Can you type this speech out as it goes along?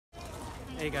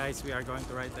Hey guys, we are going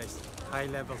to ride this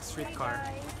high-level streetcar.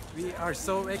 We are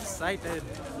so excited!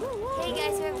 Hey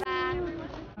guys, we're back!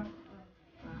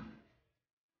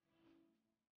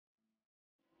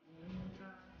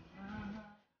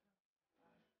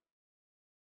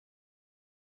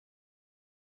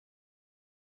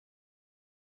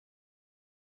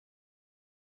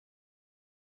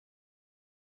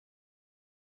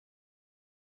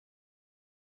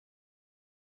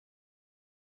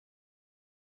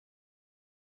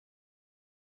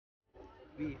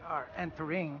 We are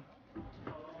entering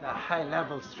the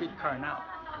high-level streetcar now.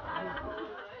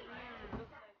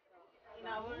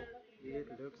 It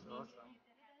looks awesome.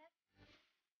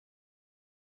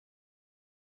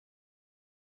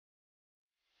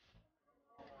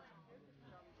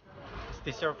 Is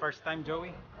this your first time,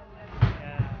 Joey?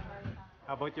 Yeah.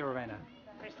 How about you, Rowena?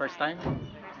 First time?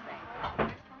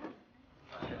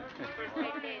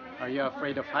 Are you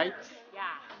afraid of heights?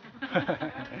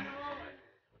 Yeah.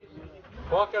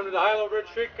 Welcome to the High-Low Bridge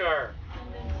Streetcar.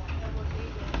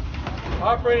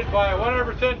 Operated by a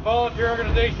 100% volunteer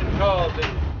organization called the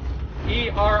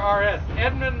ERRS,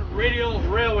 Edmonton Radial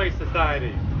Railway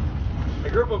Society. A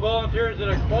group of volunteers that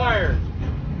acquires,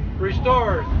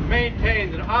 restores,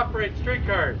 maintains, and operates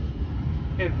streetcars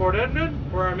in Fort Edmonton,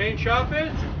 where our main shop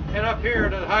is, and up here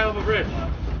at the High-Level Bridge.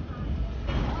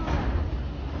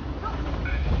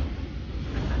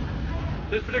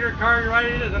 This particular car you're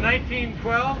riding is a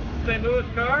 1912 St. Louis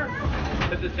car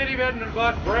that the city of Edmonton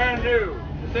bought brand new,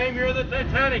 the same year the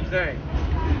Titanic sank.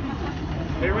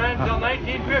 It ran until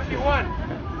 1951,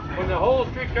 when the whole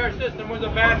streetcar system was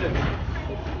abandoned.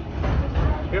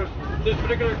 This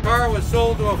particular car was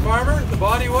sold to a farmer, the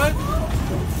body was,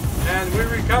 and we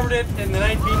recovered it in the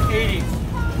 1980s.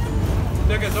 It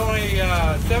took us only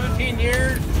 17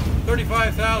 years,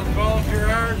 35,000 volunteer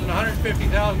hours, and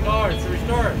 $150,000 to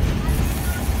restore it.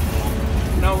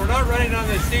 Now we're not running on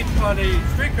the streetcar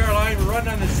line, we're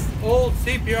running on this old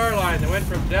CPR line that went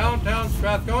from downtown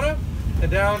Strathcona to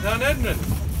downtown Edmonton.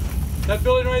 That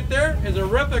building right there is a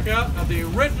replica of the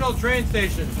original train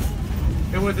station.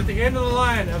 It was at the end of the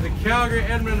line of the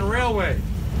Calgary-Edmonton Railway,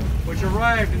 which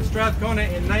arrived in Strathcona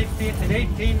in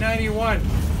 1891.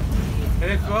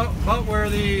 And it's about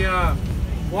where the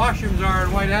washrooms are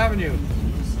on White Avenue.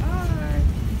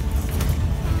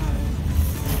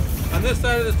 On this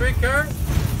side of the streetcar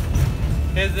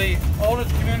is the oldest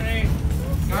community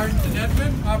gardens in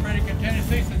Edmonton, operating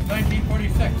continuously since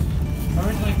 1946.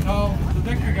 Originally called the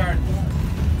Victory Gardens.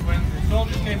 When the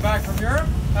soldiers came back from Europe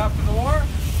after the war,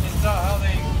 they saw how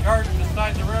they gardened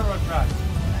beside the railroad tracks.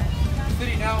 The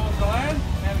city now owns the land,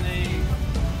 and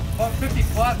about 50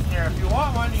 plots there. If you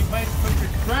want one, you might put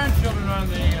your grandchildren on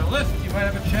the list. You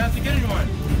might have a chance of getting one.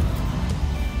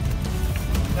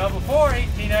 Now before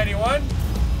 1891,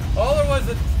 all there was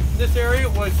in this area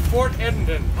was Fort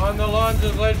Edmonton on the lawns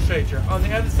of the legislature, on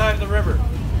the other side of the river.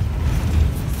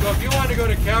 So if you wanted to go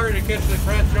to Calgary to catch the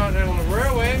Trans-Continental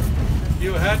Railway,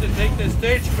 you had to take the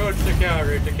stagecoach to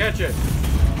Calgary to catch it.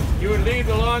 You would leave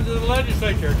the lawns of the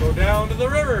legislature, go down to the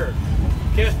river,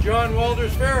 kiss John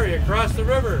Walter's Ferry across the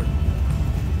river,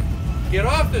 get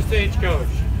off the stagecoach,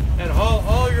 and haul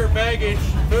all your baggage,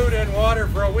 food, and water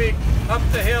for a week up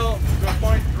the hill to a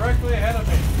point directly ahead of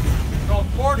me. Called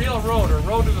Fort Hill Road, or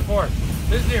Road to the Fort.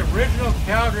 This is the original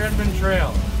Calgary-Edmonton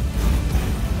Trail.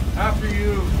 After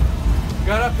you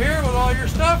got up here with all your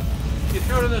stuff, you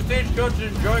threw it in the stagecoach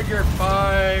and enjoyed your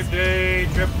 5-day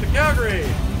trip to Calgary,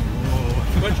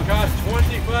 which cost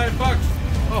 $25,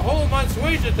 a whole month's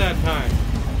wage at that time.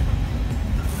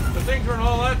 But things weren't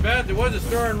all that bad. There was a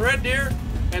store in Red Deer,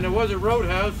 and there was a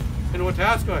roadhouse in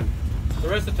Wetaskiwin. The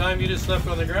rest of the time you just slept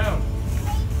on the ground.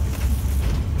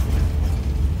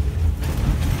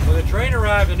 When the train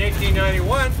arrived in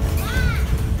 1891,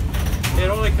 it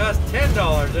only cost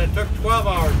 $10 and it took 12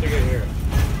 hours to get here.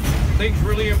 Things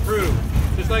really improved.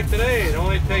 Just like today, it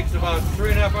only takes about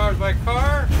 3.5 hours by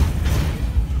car,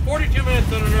 42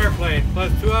 minutes on an airplane,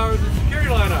 plus 2 hours of security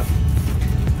lineup.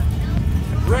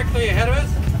 Directly ahead of us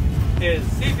is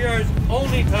CPR's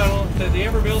only tunnel that they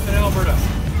ever built in Alberta.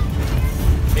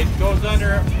 It goes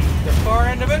under the far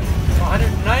end of it,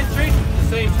 109th Street, the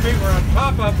same street we're on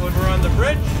top of when we're on the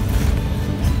bridge.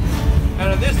 And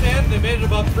on this end, they made it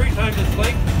about 3 times its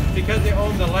length because they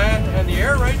own the land and the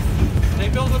air rights. They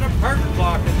built an apartment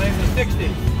block in the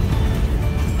 60s.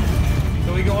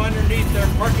 So we go underneath their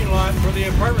parking lot for the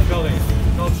apartment building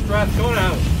called Strathcona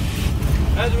House.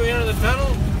 As we enter the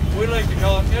tunnel, we like to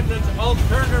call it Edmonton's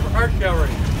Alternative Art Gallery,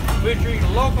 featuring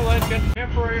local and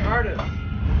contemporary artists.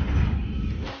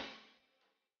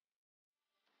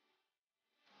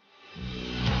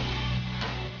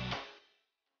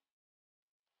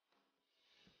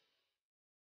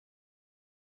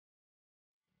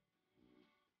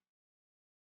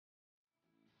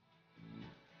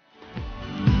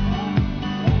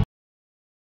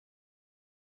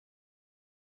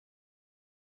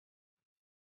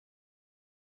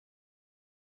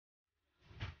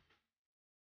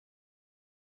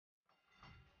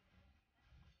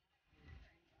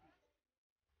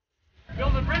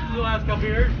 last couple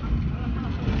years.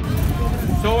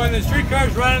 So when the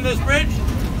streetcars run on this bridge,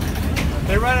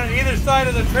 they run on either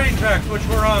side of the train tracks which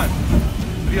we're on.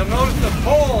 But you'll notice the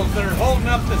poles that are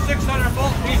holding up the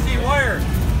 600-volt DC wires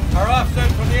are offset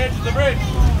from the edge of the bridge.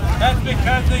 That's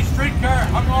because the streetcar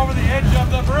hung over the edge of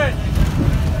the bridge.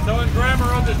 So when Grandma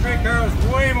rode the streetcar, it was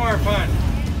way more fun.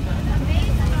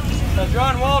 Now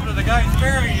John Walter, the guy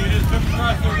ferrying you, just took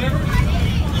across the river.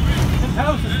 His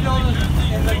house is still in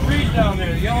the trees down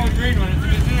there, the yellow and green one. It's a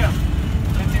museum.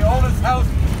 It's the oldest house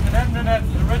in Edmonton at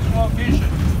its original location.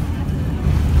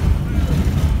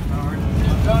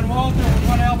 John Walter was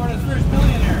one of Alberta's first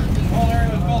millionaires. This whole area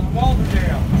was called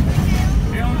Walterdale.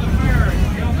 He owns the ferry,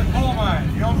 he owns the coal mine,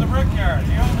 he owns the brickyard,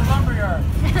 he owns the lumberyard.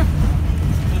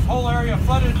 This whole area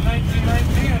flooded in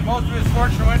 1919 and most of his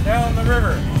fortune went down the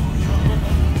river.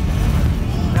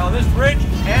 Now this bridge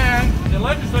and the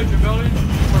legislature building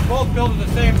were both built at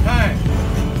the same time,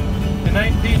 in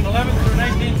 1911 through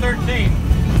 1913.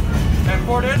 And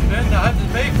Fort Edmonton, the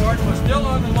Hudson's Bay Fort, was still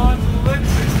on the lawns of the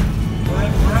legislature. So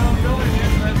that brown building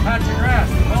is that patch of grass,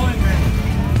 the bowling green.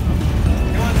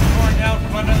 It wasn't torn down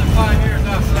for another 5 years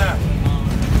after that.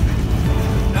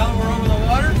 Now that we're over the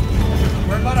water,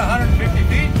 we're about 150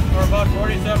 feet, or about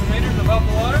 47 meters above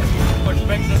the water, which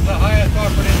makes us the highest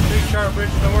operating streetcar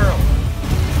bridge in the world.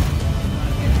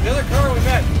 The other car we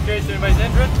met, in case anybody's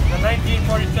interested, the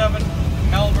 1947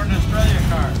 Melbourne, Australia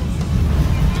car.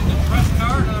 It's a trust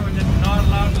car, in other words, it's not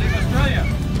allowed to leave Australia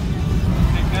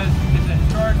because it's a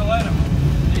historical item.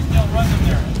 They still run them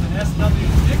there. It's an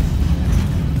SW6,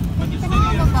 but the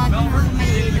city of Melbourne, the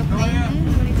city of Victoria,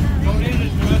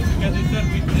 donated it to us because they said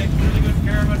we'd take really good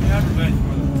care of it and advertise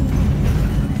for them.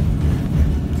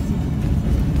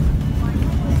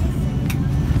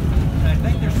 I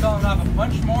think they're selling off a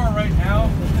bunch more right now,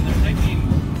 and they're taking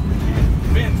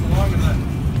bins along with it.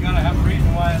 You gotta have a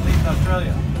reason why it leaves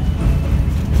Australia.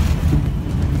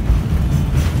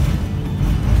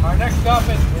 Our next stop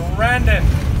is Grandin.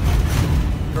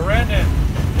 Grandin.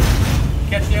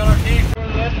 Catch the LRT for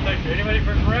the legislature. Anybody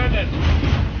for Grandin?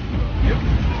 Yep.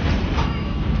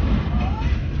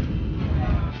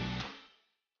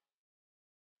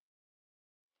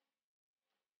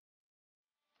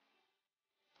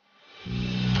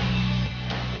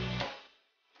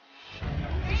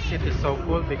 Seat is so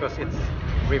cool because it's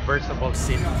reversible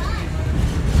seat.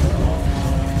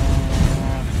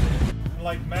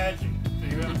 Like magic. So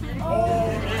you have,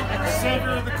 the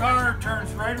center of the car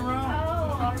turns right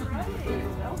around.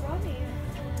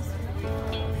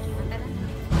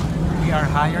 We are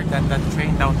higher than that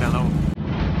train down below.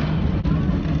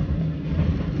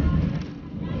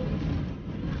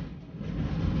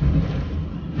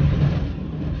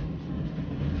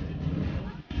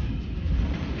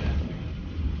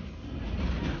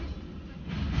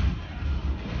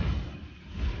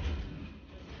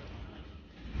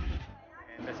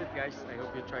 That's it guys, I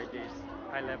hope you tried this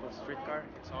high-level streetcar.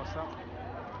 It's awesome,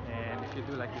 and if you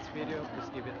do like this video, please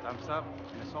give it a thumbs up,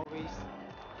 and as always,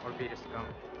 more videos to come.